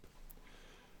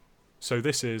So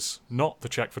this is not the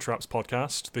Check for Traps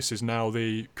podcast. This is now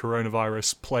the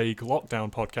coronavirus plague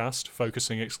lockdown podcast,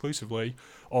 focusing exclusively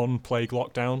on plague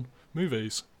lockdown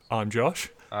movies. I'm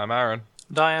Josh. I'm Aaron.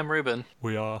 And I am Ruben.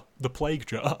 We are the Plague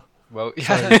Jar. Well,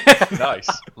 yeah, nice.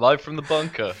 Live from the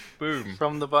bunker. Boom.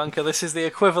 From the bunker. This is the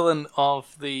equivalent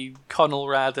of the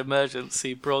Conelrad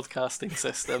emergency broadcasting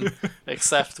system,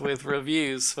 except with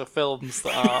reviews for films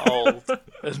that are old,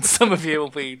 and some of you will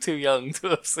be too young to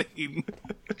have seen.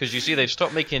 Because you see, they've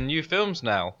stopped making new films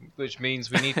now, which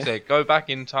means we need to go back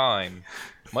in time.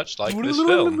 Much like this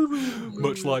film.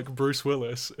 Much like Bruce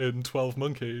Willis in 12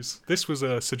 Monkeys. This was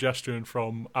a suggestion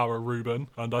from our Ruben,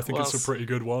 and I think it's a pretty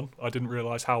good one. I didn't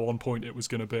realise how on point it was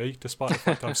going to be. Despite the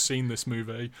fact I've seen this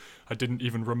movie, I didn't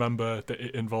even remember that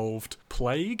it involved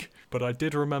plague, but I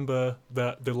did remember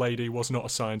that the lady was not a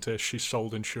scientist, she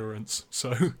sold insurance.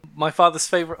 So my father's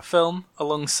favourite film,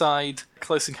 alongside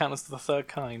Close Encounters of the Third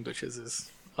Kind, which is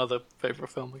his other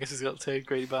favourite film. I guess he's got two,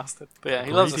 greedy bastard. But yeah,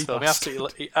 he loves this film.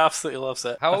 He absolutely loves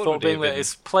it. How I old thought would he being have that been?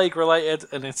 it's plague related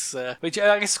and it's which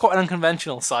I guess is quite an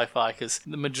unconventional sci-fi, because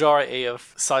the majority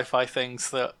of sci-fi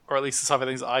things that, or at least the sci-fi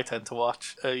things that I tend to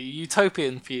watch, are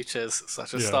utopian futures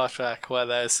such as Star Trek, where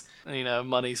there's, you know,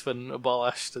 money's been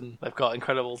abolished and they've got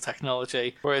incredible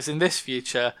technology. Whereas in this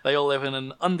future, they all live in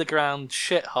an underground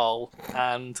shithole,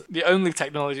 and the only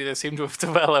technology they seem to have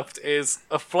developed is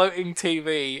a floating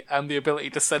TV and the ability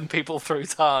to send people through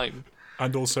time.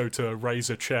 and also to raise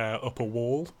a chair up a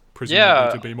wall,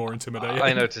 presumably to be more intimidating.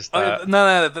 I noticed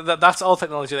that. That's old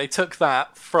technology. They took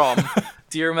that from...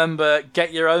 Do you remember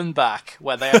Get Your Own Back,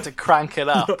 where they had to crank it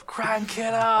up? Crank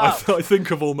it up! I think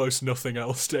of almost nothing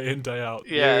else day in, day out.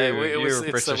 Yeah,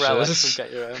 it's a relic from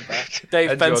Get Your Own Back.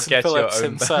 Dave Benson Phillips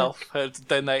himself had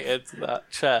donated that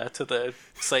chair to the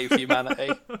Save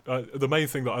Humanity. The main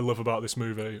thing that I love about this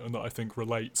movie, and that I think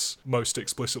relates most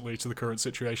explicitly to the current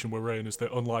situation we're in, is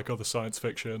that unlike other science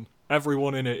fiction,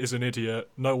 everyone in it is an idiot,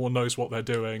 no one knows what they're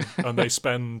doing, and they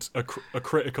spend a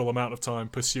critical amount of time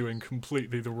pursuing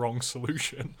completely the wrong solution.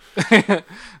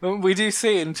 We do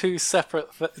see in two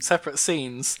separate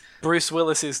scenes Bruce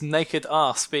Willis's naked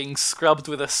arse being scrubbed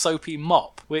with a soapy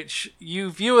mop, which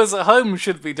you viewers at home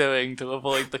should be doing to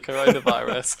avoid the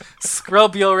coronavirus.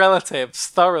 Scrub your relatives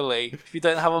thoroughly. If you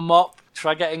don't have a mop,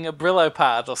 try getting a Brillo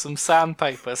pad or some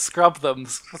sandpaper. Scrub them.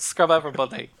 Scrub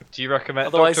everybody. Do you recommend...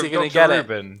 Otherwise Dr. you're going to Dr. get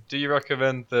Ruben, do you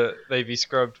recommend that they be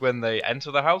scrubbed when they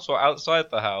enter the house or outside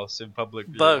the house in public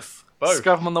view? Both. Both.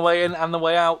 Scrub them on the way in and the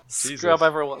way out. Jesus. Scrub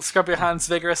everyone. Scrub your hands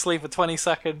vigorously for 20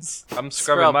 seconds. I'm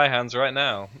scrubbing my hands right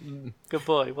now. Good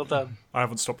boy. Well done. I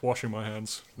haven't stopped washing my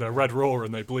hands. They're red raw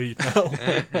and they bleed now.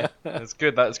 That's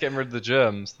good. That's getting rid of the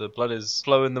germs. The blood is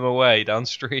flowing them away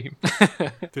downstream.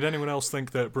 Did anyone else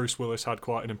think that Bruce Willis had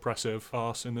quite an impressive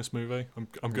arse in this movie?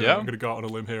 I'm gonna go out on a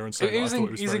limb here and say He's I thought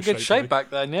it was in very good shapely. shape back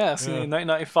then, yeah. So in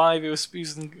 1995, he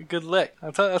was in good lick.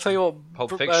 I'll tell you what.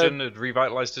 Pulp Fiction had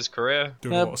revitalised his career.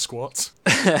 Doing a lot of squats.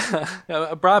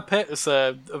 Brad Pitt was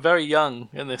very young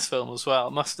in this film as well.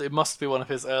 It must be one of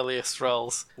his earliest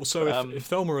roles. Well, so if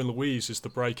Thelma and Louise is the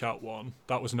breakout one,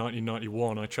 that was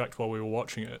 1991. I checked while we were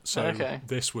watching it. So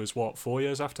this was, 4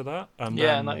 years after that? And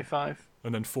then, 95.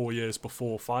 And then 4 years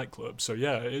before Fight Club. So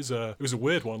yeah, it was a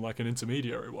weird one, like an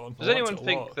intermediary one. Does anyone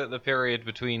think that the period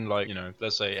between, like, you know,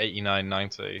 let's say 89,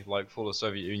 90, like fall of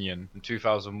Soviet Union, and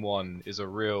 2001 is a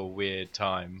real weird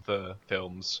time for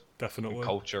films? Definitely. And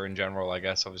culture in general, I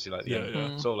guess. Obviously, like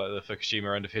the sort of like the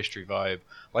Fukushima end of history vibe.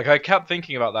 Like, I kept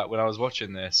thinking about that when I was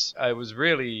watching this. It was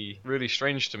really, really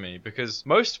strange to me because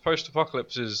most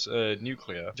post-apocalypse is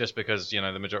nuclear, just because, you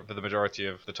know, for the majority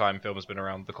of the time film has been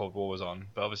around, the Cold War was on.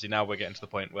 But obviously now we're getting to the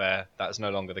point where that's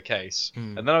no longer the case.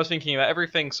 And then I was thinking about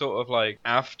everything sort of like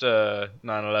after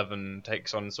 9/11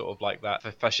 takes on sort of like that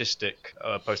fascistic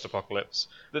post-apocalypse.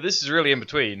 But this is really in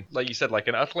between. Like you said, like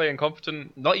an utterly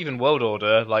incompetent, not even world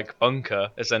order, like bunker,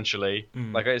 essentially.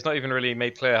 Like, it's not even really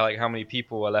made clear like how many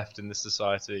people are left in this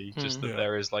society, just that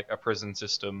there is like a prison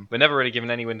system. We're never really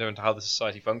given any window into how the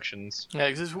society functions. Yeah,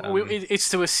 because it's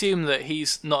to assume that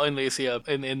he's, not only is he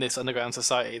in this underground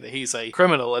society, that he's a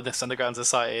criminal in this underground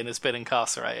society and has been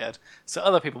incarcerated. So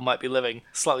other people might be living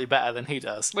slightly better than he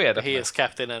does. Well, yeah, but he is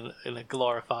kept in a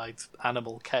glorified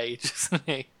animal cage, isn't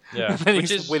he? Yeah, and then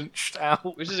he's winched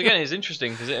out. Which is, again, is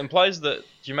interesting because it implies that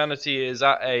humanity is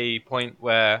at a point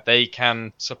where they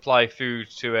can supply food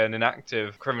to an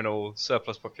inactive criminal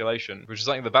surplus population, which is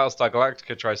something that Battlestar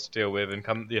Galactica tries to deal with. And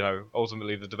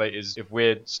ultimately the debate is, if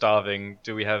we're starving,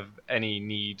 do we have any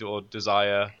need or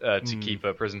desire to keep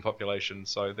a prison population?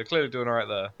 So they're clearly doing all right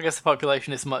there. I guess the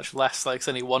population is much less. Like, it's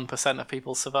only 1% of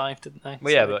people survived, didn't they?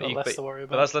 Well, yeah, so less to worry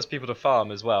about. But that's less people to farm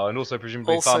as well, and also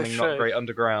presumably farming not very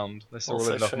underground. Unless they're all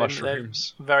in the love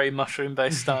mushrooms. Very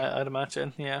mushroom-based diet, I'd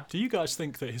imagine, yeah. Do you guys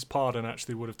think that his pardon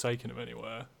actually would have taken him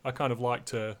anywhere? I kind of like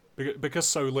to... Because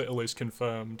so little is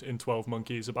confirmed in 12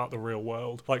 Monkeys about the real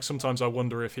world. Like, sometimes I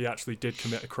wonder if he actually did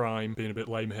commit a crime, being a bit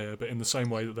lame here, but in the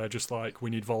same way that they're just like, we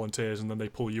need volunteers, and then they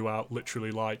pull you out literally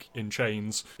like in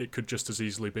chains, it could just as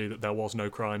easily be that there was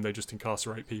no crime, they just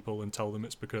incarcerate people and tell them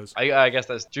it's because... I guess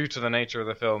that's due to the nature of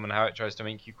the film and how it tries to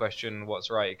make you question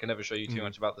what's right. It can never show you too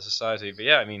much about the society. But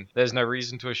yeah, I mean, there's no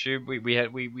reason to assume.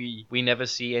 We never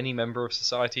see any member of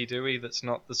society, do we, that's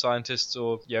not the scientists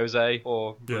or Jose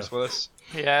or Bruce Willis?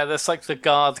 Yeah, there's like the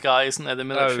guard guy, isn't there? The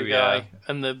military guy.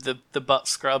 And the butt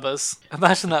scrubbers.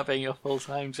 Imagine that being your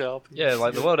full-time job. Yeah,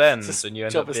 like the world ends and you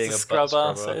end up being a butt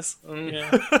scrubber. Yeah.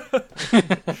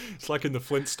 It's like in the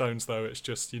Flintstones, though. It's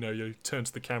just, you turn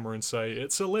to the camera and say,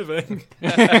 it's a living.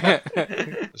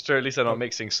 It's true, at least they're not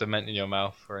mixing cement in your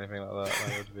mouth or anything like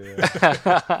that.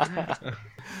 That would be...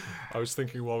 I was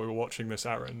thinking while we were watching this,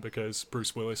 Aaron, because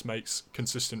Bruce Willis makes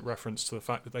consistent reference to the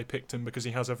fact that they picked him because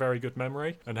he has a very good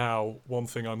memory, and how one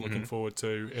thing I'm looking forward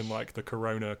to in like the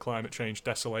corona climate change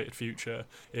desolated future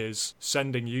is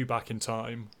sending you back in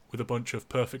time with a bunch of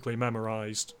perfectly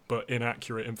memorized but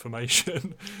inaccurate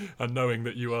information and knowing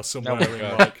that you are somewhere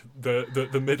in like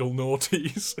the middle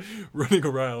noughties running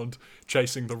around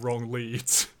chasing the wrong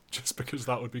leads. Just because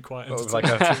that would be quite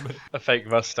entertaining. Like a fake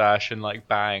mustache and like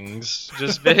bangs,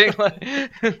 just being like.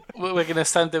 We're going to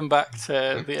send him back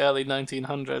to the early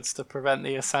 1900s to prevent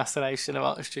the assassination of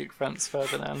Archduke Franz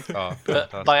Ferdinand. Oh,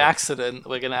 but by accident,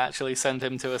 we're going to actually send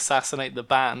him to assassinate the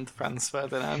band Franz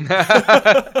Ferdinand.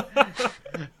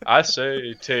 I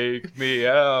say, take me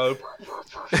out.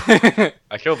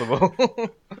 I killed them all.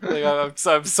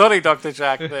 I'm sorry, Dr.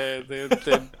 Jack.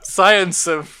 The science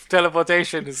of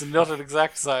teleportation is not an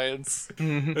exact science.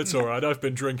 It's alright, I've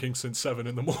been drinking since 7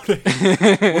 in the morning.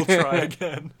 We'll try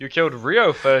again. You killed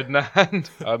Rio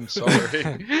Ferdinand. I'm sorry.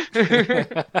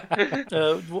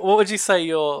 What would you say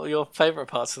your favourite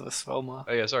parts of this film are?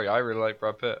 Oh yeah, sorry, I really like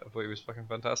Brad Pitt. I thought he was fucking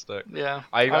fantastic. Yeah,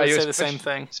 I would say the same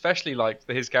thing. Especially like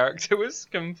his character was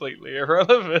completely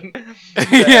irrelevant.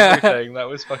 Yeah. Everything. That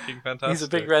was fucking fantastic. He's a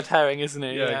big red herring, isn't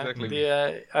he? Yeah, exactly.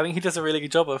 I think he does a really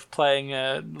good job of playing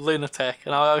lunatic.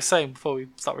 And I was saying before we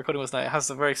start recording was that it has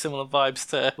very similar vibes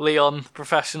to Leon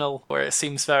Professional, where it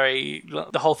seems the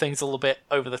whole thing's a little bit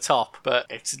over the top, but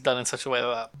it's done in such a way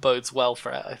that bodes well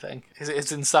for it, I think.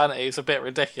 His insanity is a bit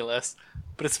ridiculous,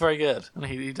 but it's very good, and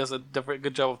he does a very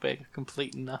good job of being a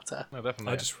complete nutter. No,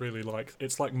 definitely. I just really like,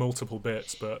 it's like multiple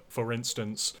bits, but for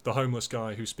instance, the homeless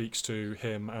guy who speaks to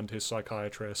him and his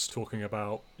psychiatrist talking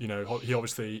about, he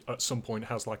obviously at some point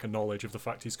has like a knowledge of the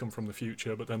fact he's come from the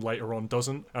future, but then later on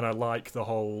doesn't, and I like the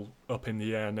whole up in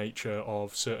the air nature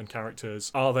of certain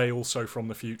characters. Are they also from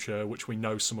the future, which we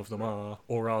know some of them are,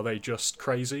 or are they just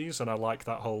crazies? And I like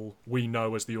that whole, we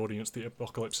know as the audience the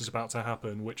apocalypse is about to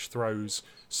happen, which throws,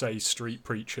 say, street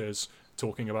preachers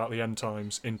talking about the end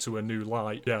times into a new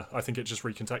light. Yeah, I think it just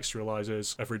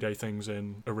recontextualizes everyday things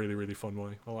in a really, really fun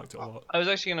way. I liked it a lot. I was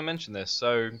actually going to mention this.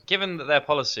 So, given that their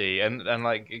policy and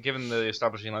like given the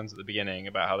establishing lines at the beginning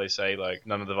about how they say like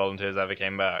none of the volunteers ever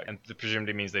came back, and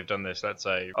presumably means they've done this, let's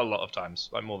say, a lot of times,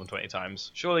 like more than 20 times.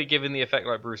 Surely, given the effect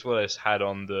like Bruce Willis had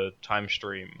on the time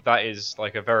stream, that is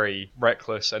like a very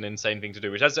reckless and insane thing to do.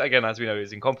 Which, as we know,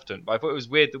 is incompetent. But I thought it was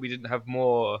weird that we didn't have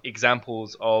more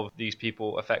examples of these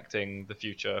people affecting the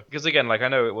future, because again, like I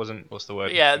know it wasn't, what's the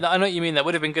word? Yeah, I know what you mean. That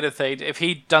would have been good if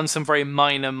he'd done some very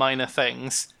minor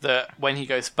things that when he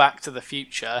goes back to the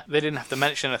future, they didn't have to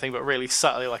mention anything, but really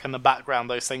subtly, like in the background,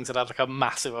 those things that had like a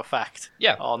massive effect.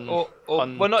 Yeah, on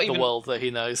not even, the world that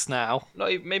he knows now.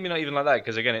 Maybe not even like that,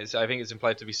 because again, I think it's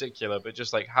implied to be secular, but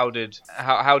just like how did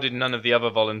none of the other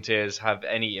volunteers have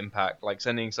any impact? Like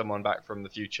sending someone back from the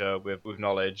future with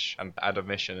knowledge and a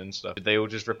mission and stuff. Did they all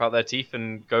just rip out their teeth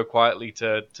and go quietly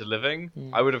to living?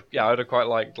 I would have quite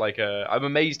liked I'm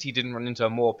amazed he didn't run into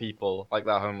more people like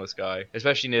that homeless guy,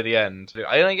 especially near the end.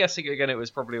 I guess again it was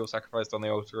probably all sacrificed on the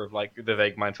altar of like the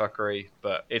vague mindfuckery,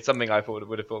 but it's something I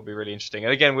would have thought would be really interesting,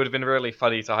 and again would have been really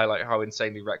funny to highlight how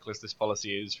insanely reckless this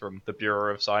policy is from the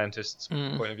Bureau of Scientists'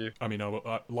 point of view. I mean,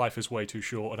 life is way too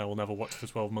short, and I will never watch the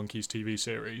 12 Monkeys TV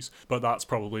series, but that's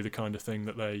probably the kind of thing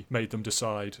that they made them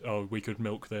decide, we could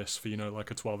milk this for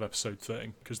like a 12 episode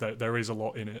thing, because there is a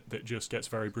lot in it that just gets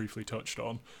very briefly touched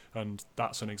on, and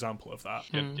that's an example of that.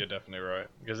 You're definitely right,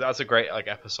 because that's a great like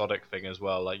episodic thing as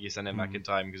well. Like you send him back in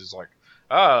time because it's like,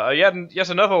 yet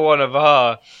another one of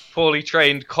our poorly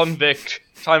trained convict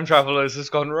time travelers has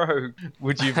gone rogue.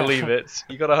 Would you believe it?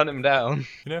 You got to hunt him down.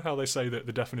 You know how they say that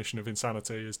the definition of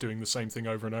insanity is doing the same thing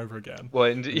over and over again? Well,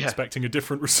 expecting a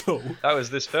different result. That was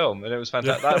this film, and it was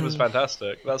fantastic. That was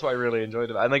fantastic. That's what I really enjoyed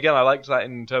about it. And again, I liked that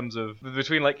in terms of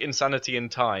between like insanity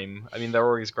and time. I mean, they're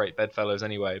always great bedfellows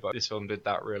anyway, but this film did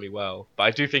that really well. But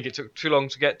I do think it took too long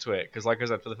to get to it, because like I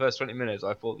said, for the first 20 minutes,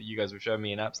 I thought that you guys were showing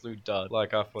me an absolute dud.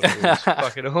 Like, I thought it was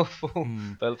fucking awful.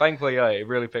 But thankfully, yeah, it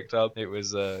really picked up. It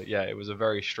was, it was a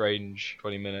very strange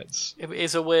 20 minutes. It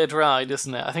is a weird ride,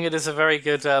 isn't it? I think it is a very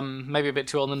good, maybe a bit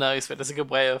too on the nose, but it's a good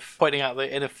way of pointing out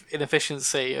the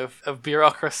inefficiency of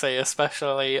bureaucracy,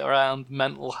 especially around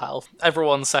mental health.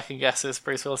 Everyone second guesses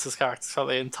Bruce Willis's character for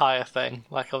the entire thing.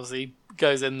 Like, obviously,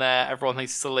 goes in there, everyone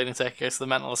thinks he's a lunatic, goes to the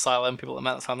mental asylum, people at the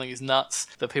mental asylum think he's nuts,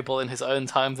 the people in his own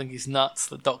time think he's nuts,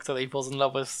 the doctor that he falls in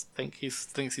love with thinks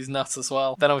he's nuts as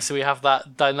well. Then obviously we have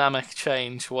that dynamic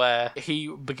change where he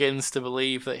begins to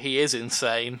believe that he is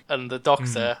insane, and the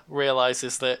doctor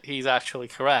realises that he's actually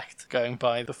correct, going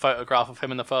by the photograph of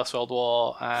him in the First World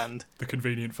War, and the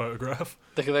convenient photograph.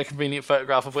 The convenient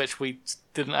photograph of which we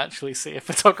didn't actually see a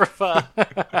photographer.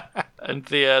 And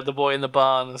the boy in the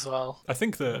barn as well. I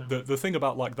think the thing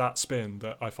about like that spin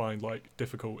that I find like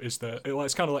difficult is that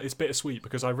it's kind of like it's bittersweet,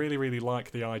 because I really, really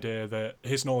like the idea that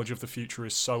his knowledge of the future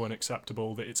is so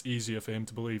unacceptable that it's easier for him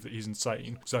to believe that he's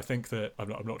insane. Because I think that I'm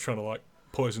not trying to like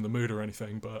poison the mood or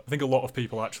anything, but I think a lot of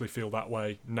people actually feel that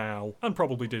way now, and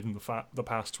probably did in the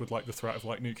past with like the threat of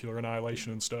like nuclear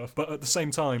annihilation and stuff. But at the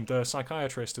same time, the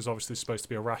psychiatrist is obviously supposed to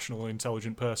be a rational and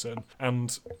intelligent person,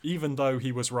 and even though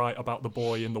he was right about the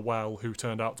boy in the well who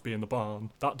turned out to be in the barn,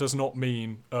 that does not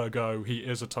mean, ergo, he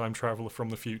is a time traveller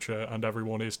from the future and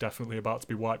everyone is definitely about to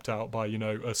be wiped out by, you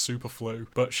know, a super flu.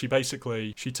 But she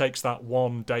takes that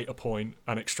one data point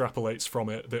and extrapolates from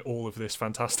it that all of this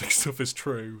fantastic stuff is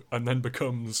true, and then becomes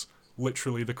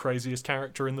literally the craziest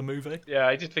character in the movie. Yeah,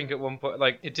 I did think at one point,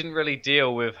 like, it didn't really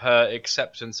deal with her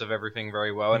acceptance of everything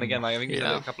very well. And again, like, I think in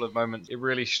a couple of moments, it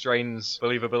really strains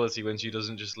believability when she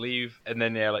doesn't just leave. And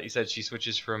then, yeah, like you said, she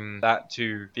switches from that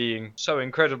to being so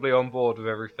incredibly on board with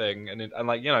everything. And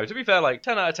like, you know, to be fair, like,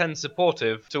 10 out of 10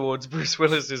 supportive towards Bruce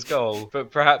Willis's goal.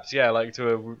 But perhaps, yeah, like, to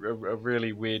a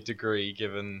really weird degree,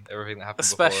 given everything that happened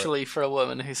especially for a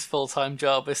woman whose full-time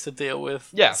job is to deal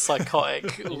with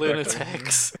psychotic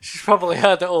lunatics. She's probably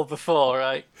heard it all before,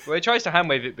 right? Well, it tries to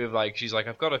handwave it with, like, she's like,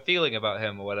 I've got a feeling about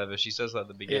him or whatever. She says that at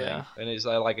the beginning. Yeah. And it's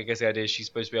like, I guess the idea is she's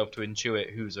supposed to be able to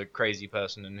intuit who's a crazy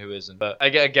person and who isn't. But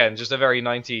again, just a very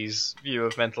 90s view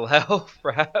of mental health,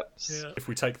 perhaps. Yeah. If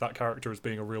we take that character as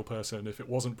being a real person, if it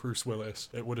wasn't Bruce Willis,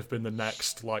 it would have been the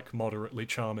next, like, moderately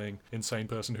charming, insane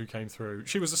person who came through.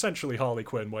 She was essentially Harley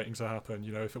Quinn waiting to happen.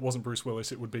 You know, if it wasn't Bruce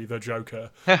Willis, it would be the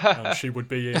Joker. And she would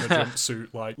be in a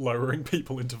jumpsuit, like, lowering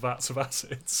people into vats of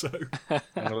acid. So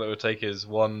and all it would take is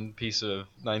one piece of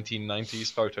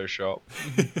 1990s Photoshop.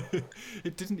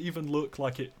 It didn't even look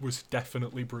like it was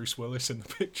definitely Bruce Willis in the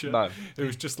picture. No. It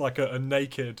was just like a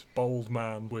naked, bald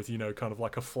man with, you know, kind of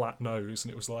like a flat nose,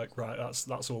 and it was like, right,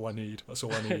 that's all I need. That's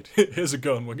all I need. Here's a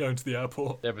gun, we're going to the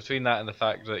airport. Yeah, between that and the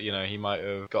fact that, you know, he might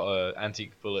have got an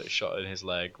antique bullet shot in his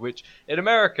leg, which in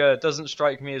America doesn't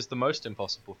strike me as the most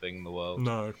impossible thing in the world.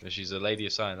 No. She's a lady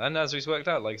of science. And as we've worked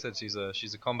out, like I said, she's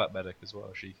a combat medic as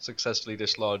well. She successfully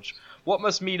dislodged what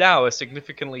must be now a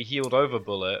significantly healed over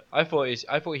bullet. I thought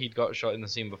he'd got shot in the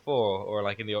scene before, or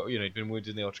like in the, you know, he'd been wounded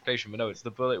in the altercation, but no, it's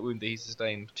the bullet wound that he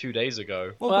sustained 2 days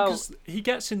ago. Well, because he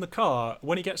gets in the car,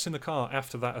 when he gets in the car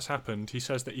after that has happened, he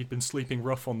says that he'd been sleeping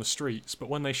rough on the streets, but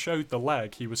when they showed the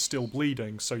leg, he was still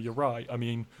bleeding, so you're right. I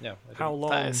mean, how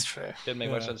long? That is true. Didn't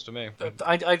make much sense to me.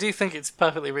 I do think it's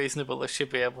perfectly reasonable they should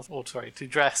be able to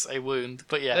dress a wound,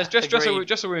 but yeah.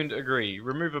 Dress a wound, agree.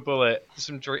 Remove a bullet,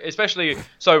 especially,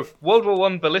 so World War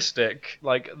I ballistic,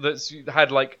 like, that's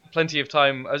had, like, plenty of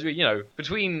time, as we, you know,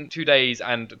 between 2 days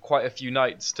and quite a few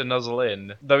nights to nuzzle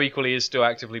in, though equally is still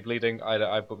actively bleeding.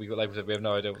 But we have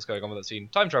no idea what's going on with that scene.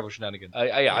 Time travel shenanigans.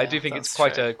 I do think it's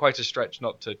quite a stretch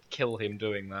not to kill him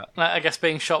doing that. I guess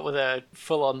being shot with a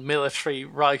full-on military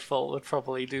rifle would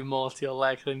probably do more to your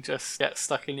leg than just get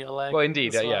stuck in your leg. Well,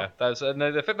 indeed, yeah. That's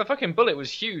no, the fucking bullet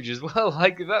was huge as well.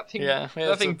 Like that thing,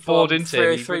 that thing bored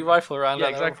into him. Three rifle around. Yeah,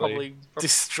 exactly. Would probably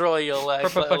destroy your leg.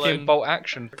 Proper fucking bolt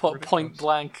action. Point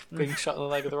blank, being shot in the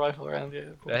leg with a rifle around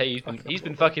you. Hey, he's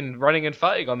been fucking running and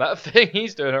fighting on that thing.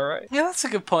 He's doing alright. Yeah, that's a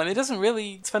good point. He doesn't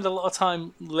really spend a lot of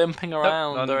time limping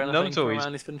around or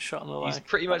anything. He's been shot in the leg. He's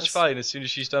pretty much fine as soon as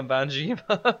she's done bandaging him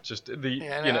up. Just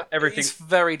everything. It's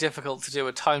very difficult to do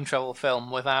a time travel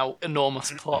film without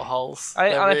enormous plot holes.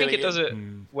 I think it does it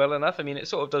well enough. I mean, it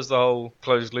sort of does the whole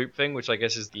closed loop thing, which I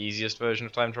guess is the easiest version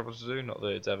of time travel to do. Not that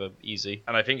it's ever easy.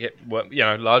 and I think it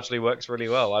largely works really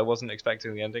well. I wasn't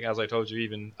expecting the ending, as I told you,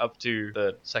 even up to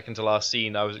the second to last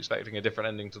scene. I was expecting a different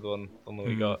ending to the one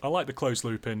we got. I like the closed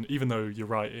loop in, even though you're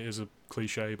right, it is a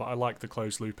cliche, but I like the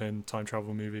closed loop in time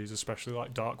travel movies, especially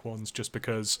like dark ones, just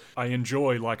because I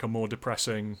enjoy like a more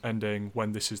depressing ending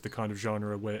when this is the kind of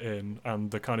genre we're in,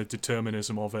 and the kind of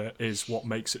determinism of it is what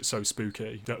makes it so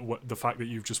spooky. The fact that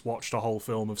you've just watched a whole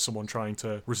film of someone trying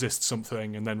to resist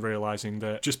something and then realizing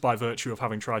that just by virtue of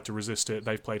having tried to resist it,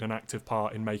 they've played an active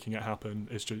part in making it happen,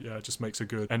 is just, it just makes a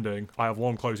good ending. I have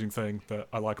one closing thing that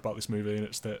I like about this movie, and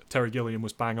it's that Terry Gilliam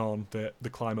was bang on that the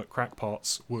climate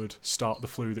crackpots would start the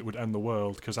flu that would end the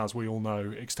world, because as we all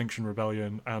know, Extinction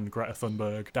Rebellion and Greta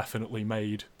Thunberg definitely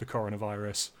made the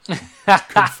coronavirus.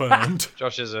 Confirmed.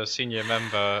 Josh is a senior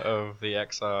member of the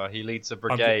XR. He leads a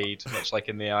brigade, much like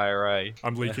in the IRA.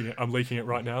 I'm leaking it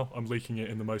right now. I'm leaking it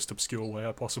in the most obscure way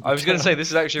I possibly I was going to say, this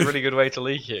is actually a really good way to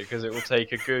leak it, because it will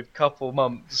take a good couple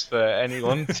months for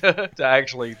anyone to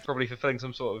actually probably fulfilling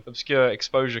some sort of obscure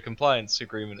exposure compliance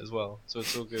agreement as well. So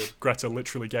it's all good. Greta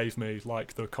literally gave me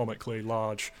like the comically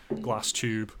large glass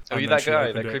tube. Oh, you that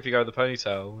guy, that creepy guy with the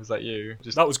ponytail? Was that you?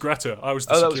 That was Greta. I was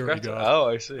the security guard. Oh,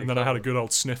 I see. And then I had a good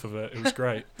old sniff of it. It was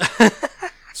great.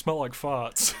 Smell like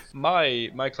farts.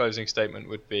 My closing statement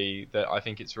would be that I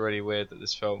think it's really weird that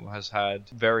this film has had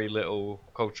very little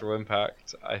cultural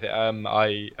impact. I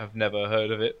have never heard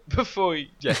of it before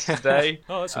yesterday.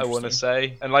 Oh, that's I want to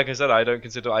say, and like I said, I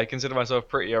consider myself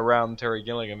pretty around Terry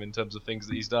Gilliam in terms of things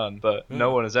that he's done. But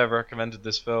no one has ever recommended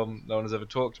this film. No one has ever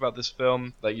talked about this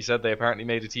film. Like you said, they apparently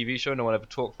made a TV show. No one ever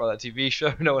talked about that TV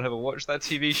show. No one ever watched that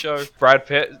TV show. Brad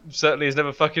Pitt certainly has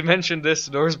never fucking mentioned this,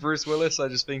 nor has Bruce Willis. I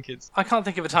just think I can't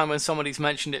think of a time when somebody's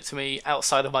mentioned it to me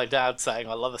outside of my dad saying,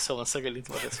 I love this film, I'm so good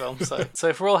to love this film. So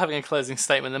if we're all having a closing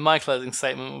statement, then my closing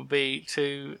statement would be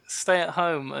to stay at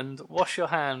home and wash your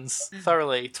hands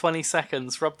thoroughly. 20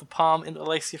 seconds, rub the palm,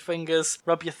 interlace your fingers,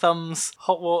 rub your thumbs,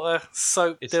 hot water,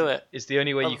 soap, do it. It's the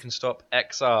only way you can stop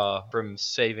XR from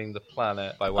saving the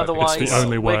planet by wiping. Otherwise, it's the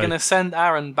only way. We're going to send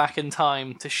Aaron back in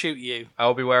time to shoot you.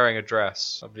 I'll be wearing a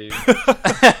dress. I did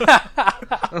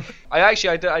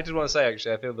want to say, I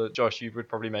feel that Josh, you would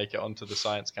probably make it onto the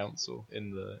Science Council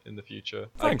in the future.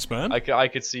 Thanks, man. I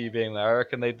could see you being there. I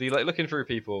reckon they'd be like looking through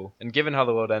people, and given how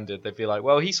the world ended, they'd be like,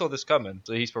 well, he saw this coming,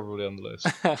 so he's probably on the list.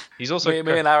 He's also me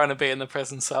and Aaron would be in the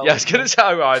prison cell. Yeah, I was gonna say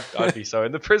I'd be so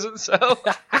in the prison cell.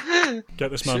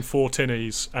 Get this man 4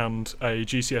 tinnies and a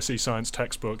GCSE science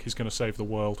textbook. He's going to save the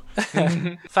world.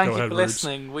 Thank you for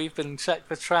listening. We've been Check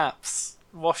the Traps.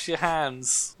 Wash your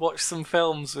hands. Watch some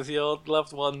films with your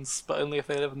loved ones, but only if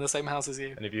they live in the same house as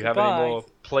you. And if you have any more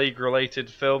plague-related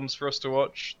films for us to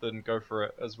watch, then go for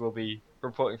it, as we'll be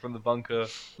reporting from the bunker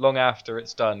long after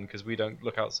it's done, because we don't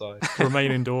look outside.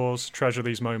 Remain indoors, treasure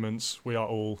these moments. We are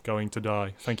all going to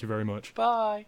die. Thank you very much. Bye.